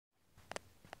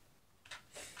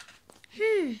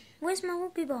Where's my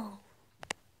rugby ball?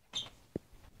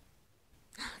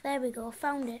 There we go,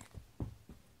 found it.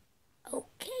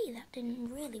 Okay, that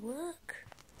didn't really work.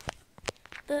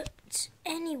 But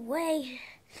anyway,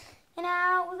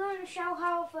 now we're going to shout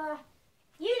out for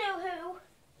you know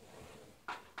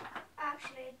who.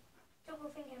 Actually, double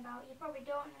thinking about it, you probably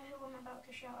don't know who I'm about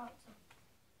to shout out to.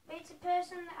 But it's a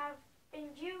person that I've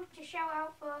been due to shout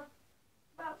out for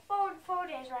about four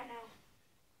days right now.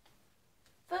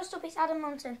 First up is Adam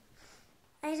Munton.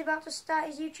 And he's about to start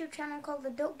his YouTube channel called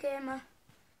The Duck Gamer.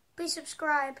 Please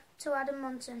subscribe to Adam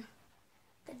Munton.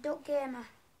 The Duck Gamer.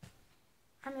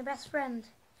 I'm your best friend,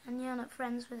 and you're not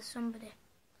friends with somebody.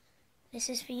 This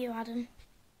is for you, Adam.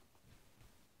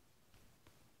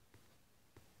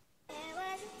 There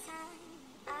was a time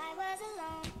I was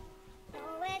alone,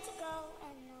 nowhere to go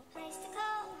and no place to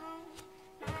call home.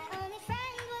 My only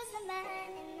friend was the man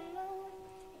in the moon,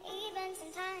 and even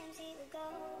sometimes he would go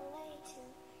away too.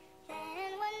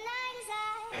 Then one night as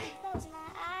I closed my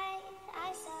eyes,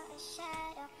 I saw a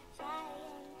shadow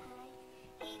flying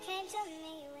high. He came to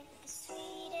me with the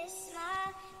sweetest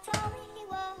smile, told me he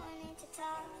wanted to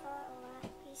talk for a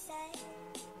while. He said,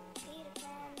 Peter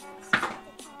Pan, that's what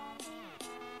they call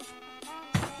me.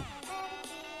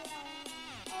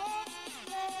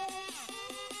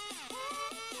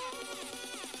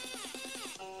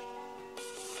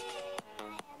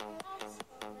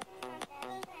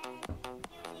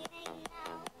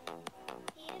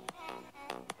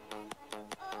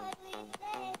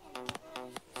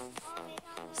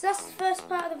 So that's the first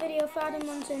part of the video for Adam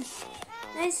Munton.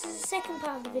 Now this is the second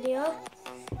part of the video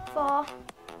for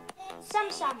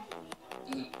Sam.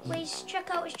 Please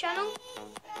check out his channel,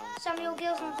 Samuel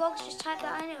Gilson Vlogs. Just type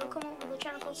that in, it will come up with a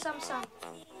channel called Sam.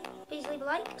 Please leave a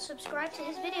like, subscribe to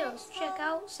his videos. Check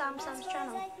out Sam's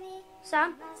channel.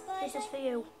 Sam, this is for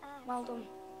you. Well done.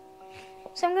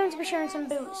 So I'm going to be showing some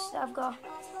boots that I've got.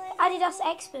 Adidas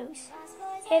X boots.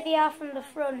 Here they are from the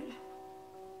front.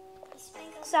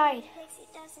 Side.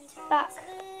 Back.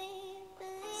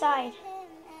 Side.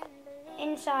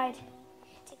 Inside.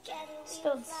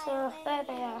 Studs. So there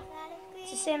they are.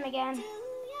 It's the same again.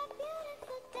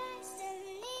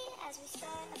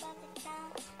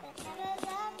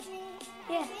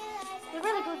 Yeah, they're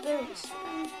really good boots.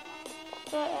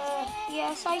 But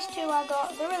yeah, size 2 I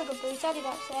got. They're really good boots.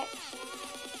 Adidas X.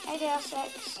 Adidas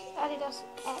X. Adidas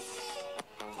X.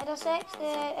 Adidas X.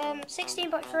 They're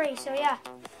 16.3. So yeah.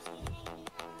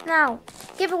 Now,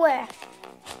 giveaway.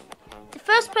 The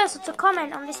first person to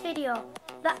comment on this video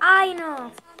that I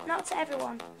know, not to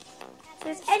everyone. So if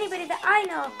there's anybody that I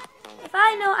know, if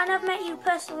I know and I've met you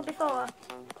personally before,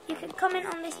 you can comment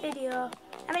on this video.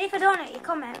 I mean, if I don't know you,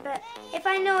 comment, but if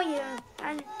I know you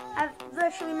and I've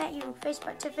virtually met you face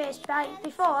to face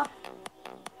before,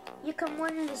 you can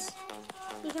win this.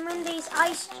 You can win these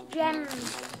ice gem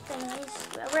things.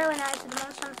 They're really nice with the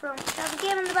monster on the front. So have a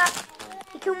game on the back.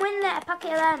 You can win a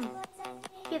packet of them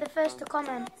if you're the first to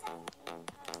comment.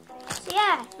 So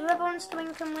yeah, whoever wants to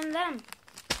win can win them.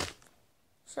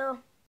 So